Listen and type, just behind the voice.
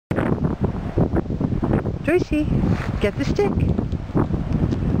JoyZee, get the stick.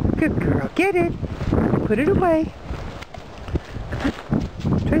 Good girl, get it. Put it away.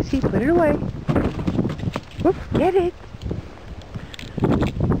 JoyZee, put it away. Whoop, get it.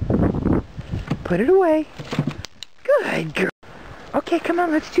 Put it away. Good girl. Okay, come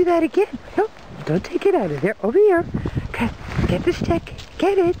on, let's do that again. Nope, don't take it out of there. Over here. Okay, get the stick.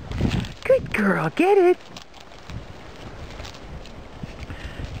 Get it. Good girl, get it.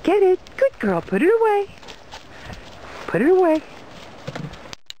 Get it. Good girl, put it away. Put it away.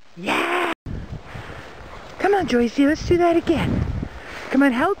 Yeah! Come on, JoyZee, let's do that again. Come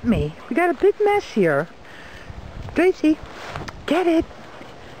on, help me. We got a big mess here. JoyZee, get it.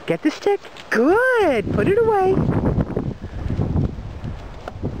 Get the stick. Good. Put it away.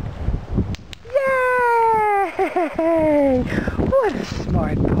 Yay! What a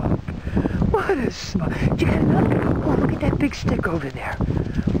smart book. What a smart... You got another... Oh, look at that big stick over there.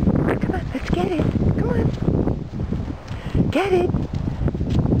 Come on, let's get it. Come on. Get it.